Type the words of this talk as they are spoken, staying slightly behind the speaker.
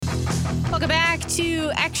Welcome back to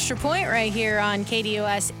Extra Point right here on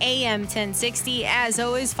KDOS AM 1060. As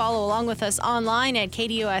always, follow along with us online at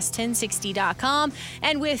KDOS1060.com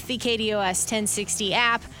and with the KDOS 1060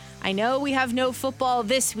 app. I know we have no football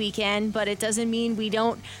this weekend, but it doesn't mean we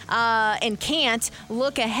don't and can't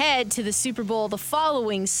look ahead to the Super Bowl the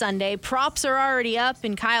following Sunday. Props are already up,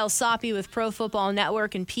 and Kyle Soppe with Pro Football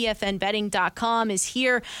Network and PFNBetting.com is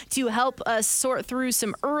here to help us sort through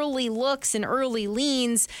some early looks and early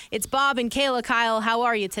leans. It's Bob and Kayla. Kyle, how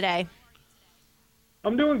are you today?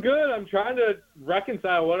 I'm doing good. I'm trying to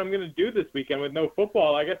reconcile what I'm going to do this weekend with no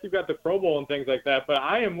football. I guess you've got the Pro Bowl and things like that, but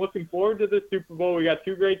I am looking forward to this Super Bowl. We got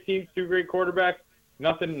two great teams, two great quarterbacks,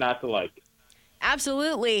 nothing not to like.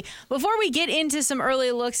 Absolutely. Before we get into some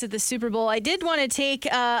early looks at the Super Bowl, I did want to take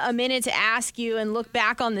a minute to ask you and look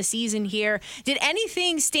back on the season here. Did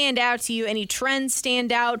anything stand out to you? Any trends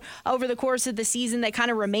stand out over the course of the season that kind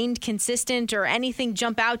of remained consistent, or anything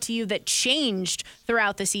jump out to you that changed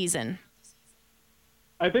throughout the season?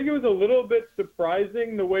 I think it was a little bit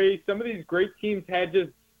surprising the way some of these great teams had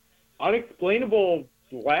just unexplainable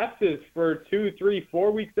lapses for 2, 3,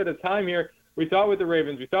 4 weeks at a time here. We saw it with the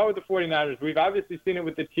Ravens. We saw it with the 49ers. We've obviously seen it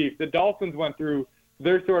with the Chiefs. The Dolphins went through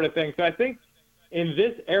their sort of thing. So I think in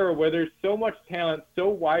this era where there's so much talent, so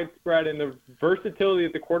widespread, and the versatility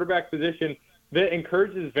at the quarterback position that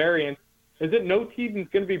encourages variance, is that no team is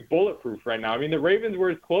going to be bulletproof right now. I mean, the Ravens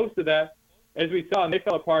were as close to that as we saw, and they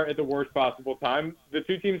fell apart at the worst possible time. The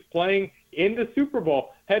two teams playing in the Super Bowl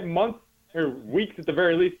had months or weeks at the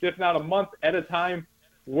very least, if not a month at a time,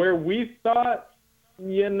 where we thought,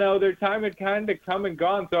 their time had kind of come and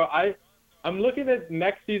gone. So I'm looking at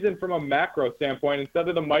next season from a macro standpoint instead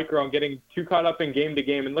of the micro and getting too caught up in game to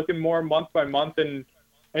game, and looking more month by month and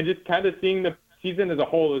just kind of seeing the season as a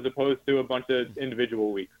whole as opposed to a bunch of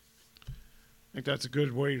individual weeks. I think that's a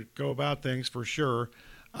good way to go about things for sure.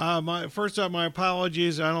 First off, my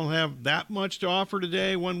apologies. I don't have that much to offer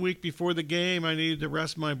today. 1 week before the game, I needed to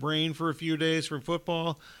rest my brain for a few days from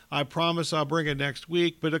football. I promise I'll bring it next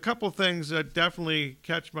week. But a couple things that definitely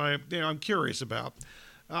catch I'm curious about.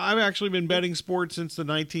 I've actually been betting sports since the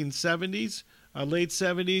 1970s, late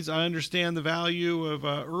 70s. I understand the value of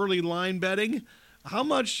early line betting. How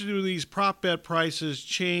much do these prop bet prices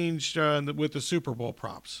change with the Super Bowl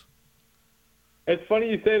props? It's funny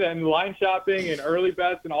you say that, and line shopping and early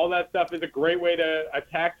bets and all that stuff is a great way to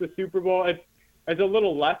attack the Super Bowl. It's a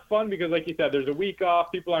little less fun because, like you said, there's a week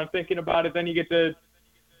off. People aren't thinking about it. Then you get to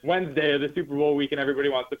Wednesday of the Super Bowl week, and everybody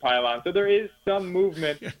wants to pile on. So there is some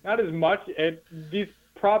movement, not as much. These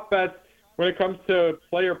prop bets, when it comes to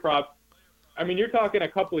player props, I mean, you're talking a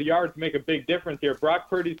couple of yards make a big difference here. Brock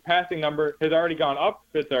Purdy's passing number has already gone up.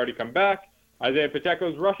 It's already come back. Isiah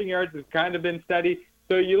Pacheco's rushing yards has kind of been steady.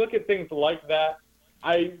 So you look at things like that.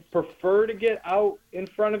 I prefer to get out in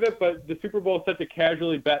front of it, but the Super Bowl is such a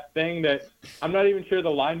casually bet thing that I'm not even sure the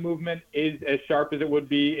line movement is as sharp as it would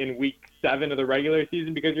be in week 7 of the regular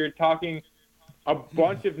season, because you're talking a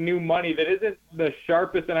bunch of new money that isn't the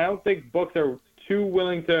sharpest, and I don't think books are too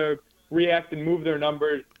willing to react and move their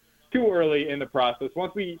numbers too early in the process.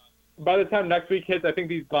 By the time next week hits, I think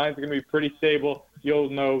these lines are going to be pretty stable. You'll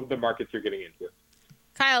know the markets you're getting into.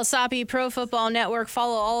 Kyle Soppe, Pro Football Network.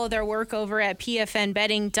 Follow all of their work over at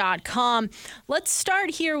PFNBetting.com. Let's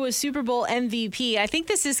start here with Super Bowl MVP. I think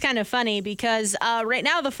this is kind of funny because right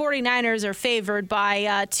now the 49ers are favored by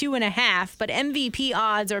 2.5, but MVP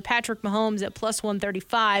odds are Patrick Mahomes at plus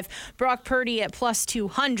 135, Brock Purdy at plus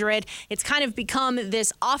 200. It's kind of become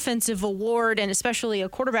this offensive award, and especially a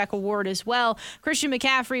quarterback award as well. Christian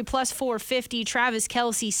McCaffrey plus 450, Travis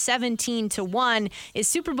Kelce 17-1. Is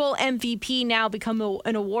Super Bowl MVP now become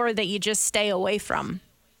an award that you just stay away from?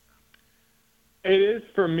 It is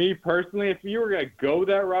for me personally. If you were going to go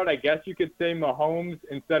that route, I guess you could say Mahomes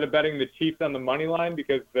instead of betting the Chiefs on the money line,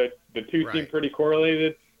 because the two seem pretty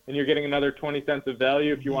correlated, and you're getting another 20 cents of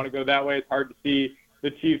value. If you want to go that way, it's hard to see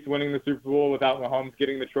the Chiefs winning the Super Bowl without Mahomes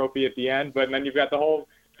getting the trophy at the end. But then you've got the whole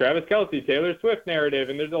Travis Kelce, Taylor Swift narrative,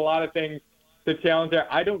 and there's a lot of things to challenge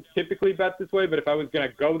there. I don't typically bet this way, but if I was going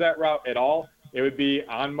to go that route at all, it would be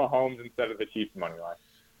on Mahomes instead of the Chiefs money line.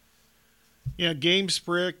 Yeah, game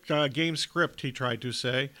script, he tried to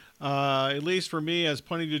say. At least for me, has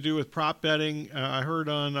plenty to do with prop betting. I heard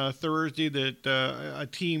on Thursday that a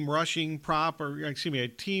team rushing prop,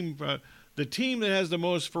 the team that has the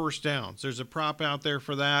most first downs, there's a prop out there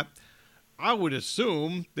for that. I would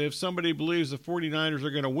assume that if somebody believes the 49ers are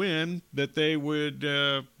going to win, that they would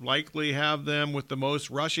likely have them with the most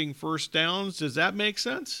rushing first downs. Does that make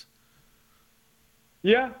sense?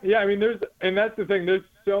 Yeah. I mean, and that's the thing. There's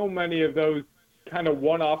so many of those kind of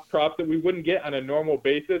one-off props that we wouldn't get on a normal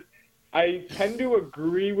basis. I tend to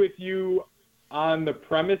agree with you on the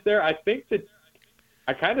premise there. I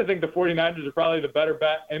kind of think the 49ers are probably the better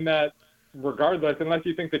bet in that regardless, unless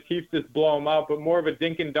you think the Chiefs just blow them out, but more of a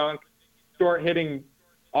dink and dunk, short hitting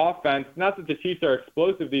offense. Not that the Chiefs are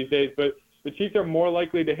explosive these days, but the Chiefs are more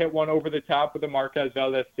likely to hit one over the top with a Marquez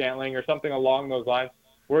Valdez-Scantling or something along those lines.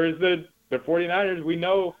 Whereas the 49ers, we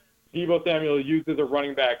know Deebo Samuel used as a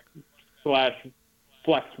running back /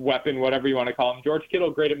 flex weapon, whatever you want to call him. George Kittle,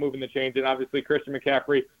 great at moving the chains, and obviously Christian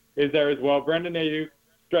McCaffrey is there as well. Brendan Ayuk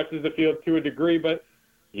stretches the field to a degree, but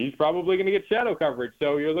he's probably going to get shadow coverage.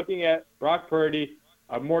 So you're looking at Brock Purdy,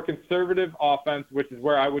 a more conservative offense, which is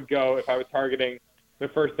where I would go if I was targeting the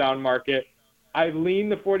first down market. I lean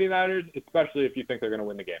the 49ers, especially if you think they're going to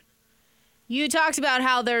win the game. You talked about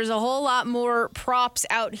how there's a whole lot more props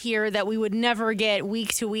out here that we would never get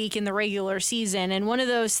week to week in the regular season. And one of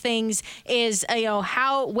those things is,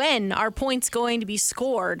 when are points going to be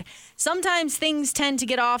scored? Sometimes things tend to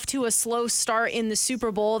get off to a slow start in the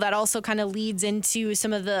Super Bowl. That also kind of leads into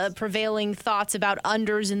some of the prevailing thoughts about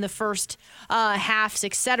unders in the first halves,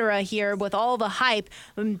 etc. here with all the hype.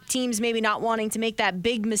 Teams maybe not wanting to make that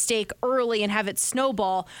big mistake early and have it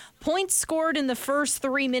snowball. Points scored in the first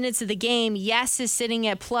 3 minutes of the game, yes, is sitting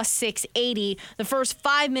at plus 680. The first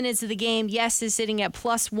 5 minutes of the game, yes, is sitting at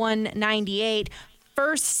plus 198.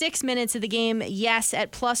 First 6 minutes of the game, yes,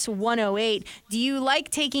 at plus 108. Do you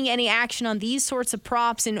like taking any action on these sorts of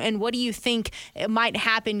props, and what do you think might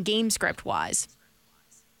happen game script-wise?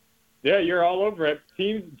 Yeah, you're all over it.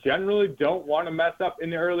 Teams generally don't want to mess up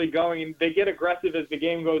in the early going, and they get aggressive as the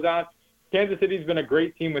game goes on. Kansas City's been a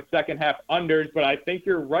great team with second-half unders, but I think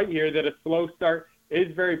you're right here that a slow start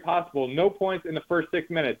is very possible. No points in the first 6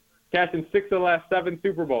 minutes. Cashed in 6 of the last 7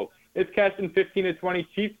 Super Bowls. It's cashed in 15 of 20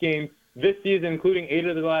 Chiefs games this season, including 8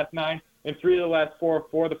 of the last 9 and 3 of the last 4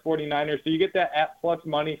 for the 49ers. So you get that at plus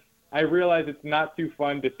money. I realize it's not too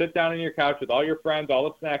fun to sit down on your couch with all your friends, all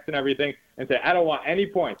the snacks and everything, and say, I don't want any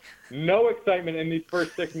points. No excitement in these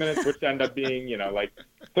first 6 minutes, which end up being, like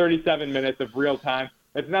 37 minutes of real time.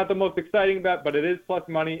 It's not the most exciting bet, but it is plus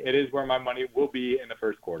money. It is where my money will be in the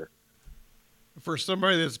first quarter. For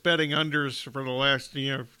somebody that's betting unders for the last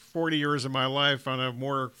 40 years of my life on a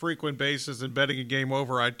more frequent basis than betting a game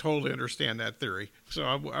over, I totally understand that theory. So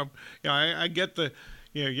I get the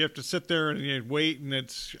you have to sit there and wait, and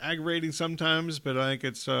it's aggravating sometimes. But I think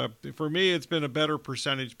it's for me, it's been a better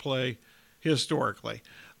percentage play historically.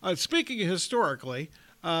 Speaking of historically.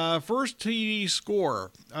 First TD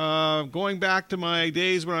score. Going back to my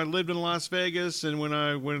days when I lived in Las Vegas, and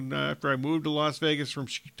after I moved to Las Vegas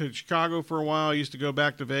to Chicago for a while, I used to go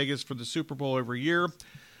back to Vegas for the Super Bowl every year.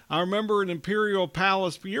 I remember in Imperial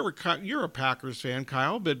Palace. You're a Packers fan,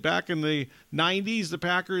 Kyle, but back in the '90s, the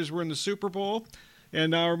Packers were in the Super Bowl.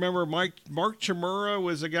 And I remember Mark Chmura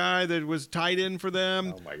was a guy that was tight end for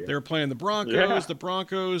them. Oh my God. They were playing the Broncos. Yeah. The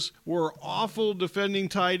Broncos were awful defending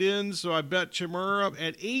tight ends, so I bet Chmura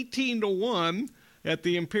at 18-1 at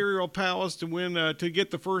the Imperial Palace to win to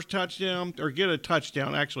get the first touchdown, or get a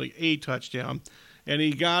touchdown, actually a touchdown. And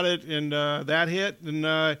he got it, and that hit,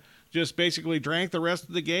 and just basically drank the rest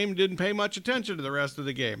of the game and didn't pay much attention to the rest of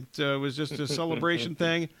the game. So it was just a celebration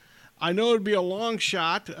thing. I know it'd be a long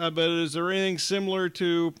shot, but is there anything similar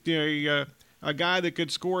to a guy that could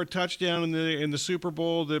score a touchdown in the Super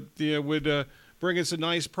Bowl that would bring us a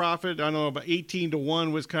nice profit? I know about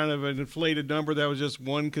 18-1 was kind of an inflated number. That was just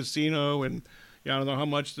one casino, and I don't know how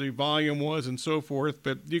much the volume was and so forth.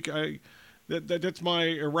 But that's my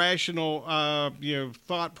irrational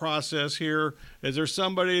thought process here. Is there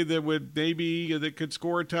somebody that would that could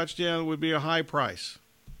score a touchdown would be a high price?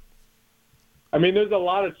 I mean, there's a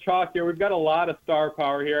lot of chalk here. We've got a lot of star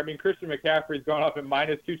power here. I mean, Christian McCaffrey's going off at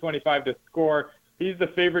minus 225 to score. He's the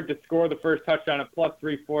favorite to score the first touchdown at plus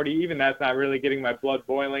 340. Even that's not really getting my blood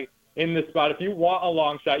boiling in this spot. If you want a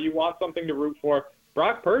long shot, you want something to root for,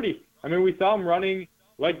 Brock Purdy. I mean, we saw him running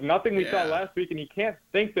like nothing we saw last week, and you can't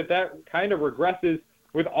think that kind of regresses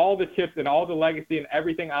with all the chips and all the legacy and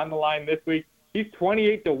everything on the line this week. He's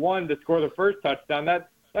 28-1 to score the first touchdown. That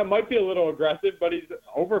might be a little aggressive, but he's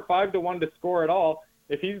over 5-1 to score at all.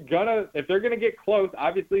 If they're gonna get close,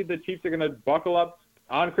 obviously the Chiefs are gonna buckle up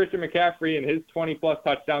on Christian McCaffrey and his 20+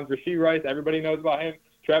 touchdowns. Rashee Rice, everybody knows about him.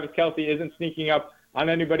 Travis Kelce isn't sneaking up on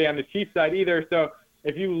anybody on the Chiefs side either. So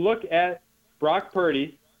if you look at Brock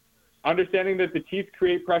Purdy, understanding that the Chiefs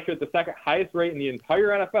create pressure at the second highest rate in the entire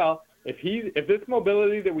NFL, if this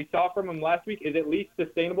mobility that we saw from him last week is at least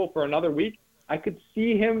sustainable for another week, I could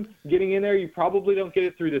see him getting in there. You probably don't get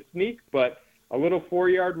it through the sneaks, but a little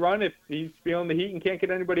 4-yard run if he's feeling the heat and can't get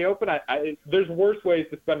anybody open. There's worse ways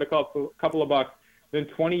to spend a couple of bucks than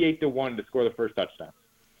 28-1 to score the first touchdown.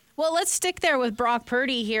 Well, let's stick there with Brock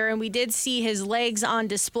Purdy here, and we did see his legs on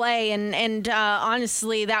display, and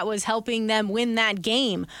honestly, that was helping them win that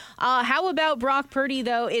game. How about Brock Purdy,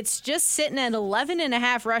 though? It's just sitting at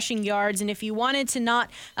 11.5 rushing yards, and if you wanted to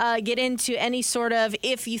not get into any sort of,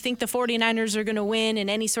 if you think the 49ers are going to win and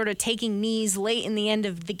any sort of taking knees late in the end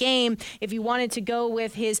of the game, if you wanted to go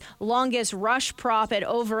with his longest rush prop at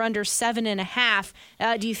over under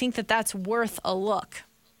 7.5, do you think that that's worth a look?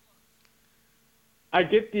 I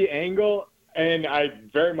get the angle, and I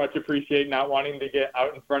very much appreciate not wanting to get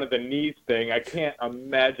out in front of the knees thing. I can't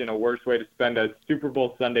imagine a worse way to spend a Super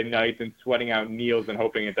Bowl Sunday night than sweating out kneels and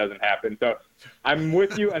hoping it doesn't happen. So I'm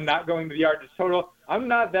with you and not going to the yardage total. I'm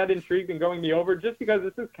not that intrigued in going the over just because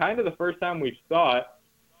this is kind of the first time we saw it.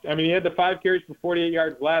 I mean, he had the 5 carries for 48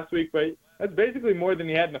 yards last week, but that's basically more than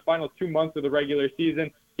he had in the final 2 months of the regular season.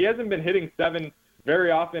 He hasn't been hitting 7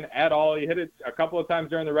 very often at all. He hit it a couple of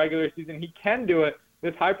times during the regular season. He can do it.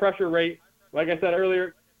 This high pressure rate, like I said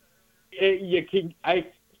earlier, you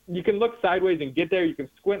can look sideways and get there. You can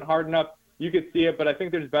squint hard enough. You can see it, but I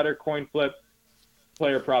think there's better coin flip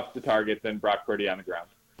player props to target than Brock Purdy on the ground.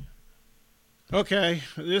 Okay,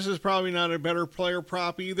 this is probably not a better player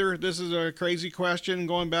prop either. This is a crazy question.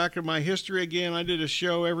 Going back to my history again, I did a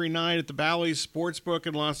show every night at the Bally's Sportsbook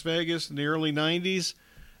in Las Vegas in the early 90s.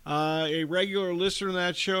 A regular listener to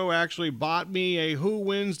that show actually bought me a Who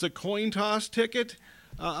Wins the Coin Toss ticket.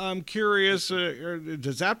 I'm curious,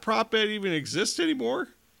 does that prop bet even exist anymore?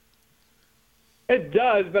 It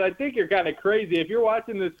does, but I think you're kind of crazy. If you're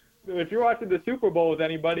watching the Super Bowl with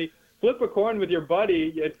anybody, flip a coin with your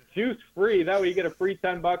buddy. It's juice free. That way you get a free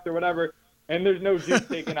 $10 or whatever, and there's no juice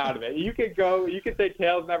taken out of it. You could say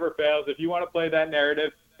tails never fails. If you want to play that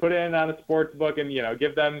narrative, put it in on a sports book and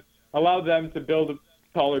allow them to build a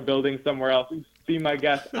taller building somewhere else. Be my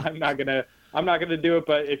guest. I'm not gonna do it,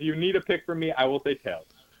 but if you need a pick from me, I will say tails.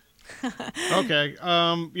 Okay.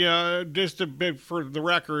 Yeah, just a bit for the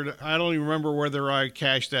record, I don't even remember whether I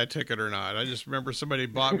cashed that ticket or not. I just remember somebody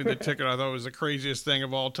bought me the ticket. I thought it was the craziest thing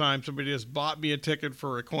of all time. Somebody just bought me a ticket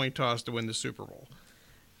for a coin toss to win the Super Bowl.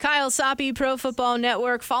 Kyle Soppe, Pro Football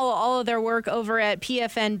Network. Follow all of their work over at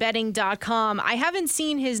pfnbetting.com. I haven't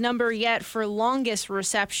seen his number yet for longest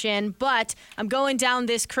reception, but I'm going down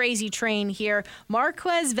this crazy train here.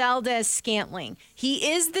 Marquez Valdes-Scantling.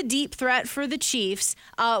 He is the deep threat for the Chiefs.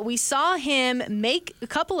 We saw him make a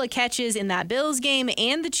couple of catches in that Bills game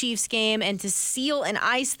and the Chiefs game, and to seal and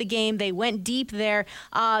ice the game, they went deep there.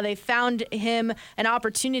 They found him an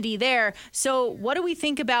opportunity there. So what do we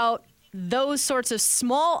think about those sorts of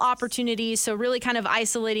small opportunities, so really kind of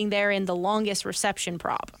isolating there in the longest reception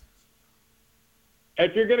prop?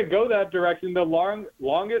 If you're going to go that direction, the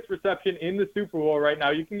longest reception in the Super Bowl right now,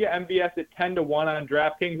 you can get MVS at 10-1 on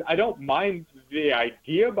DraftKings. I don't mind the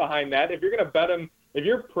idea behind that. If you're going to bet him, if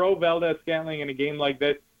you're pro Valdes-Scantling in a game like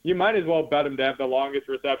this, you might as well bet him to have the longest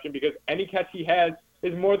reception because any catch he has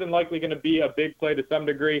is more than likely going to be a big play to some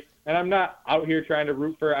degree. And I'm not out here trying to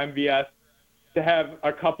root for MVS to have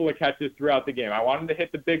a couple of catches throughout the game. I want him to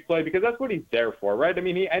hit the big play because that's what he's there for, right? I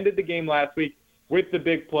mean, he ended the game last week with the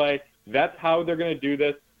big play. That's how they're going to do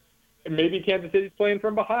this. And maybe Kansas City's playing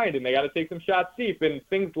from behind and they got to take some shots deep and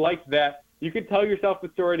things like that. You could tell yourself the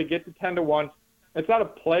story to get to 10-1. It's not a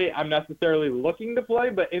play I'm necessarily looking to play,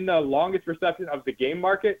 but in the longest reception of the game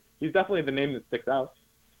market, he's definitely the name that sticks out.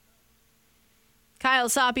 Kyle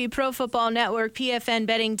Soppe, Pro Football Network,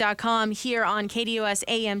 pfnbetting.com here on KDOS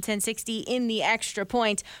AM 1060 in the Extra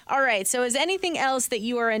Point. All right, so is anything else that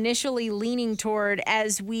you are initially leaning toward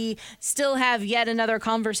as we still have yet another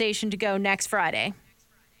conversation to go next Friday?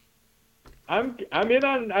 I'm in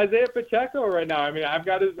on Isiah Pacheco right now. I mean, I've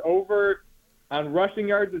got his over on rushing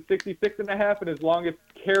yards at 66.5 and his longest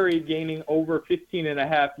carry gaining over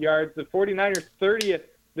 15.5 yards. The 49ers 30th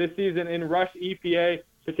this season in rush EPA.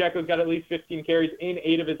 Pacheco's got at least 15 carries in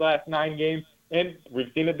 8 of his last 9 games, and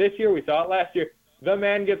we've seen it this year. We saw it last year. The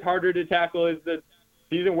man gets harder to tackle as the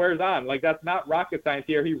season wears on. Like, that's not rocket science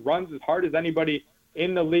here. He runs as hard as anybody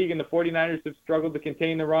in the league, and the 49ers have struggled to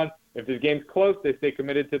contain the run. If this game's close, they stay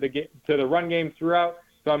committed to the run game throughout.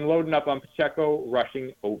 So I'm loading up on Pacheco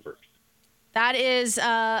rushing overs. That is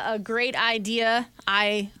a great idea.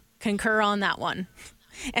 I concur on that one.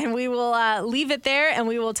 And we will leave it there, and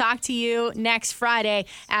we will talk to you next Friday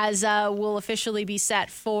as we'll officially be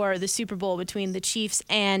set for the Super Bowl between the Chiefs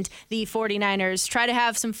and the 49ers. Try to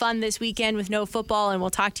have some fun this weekend with no football, and we'll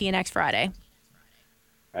talk to you next Friday.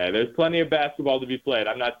 There's plenty of basketball to be played.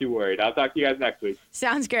 I'm not too worried. I'll talk to you guys next week.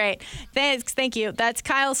 Sounds great. Thanks. Thank you. That's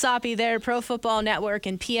Kyle Soppe there, Pro Football Network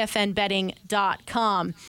and pfnbetting.com.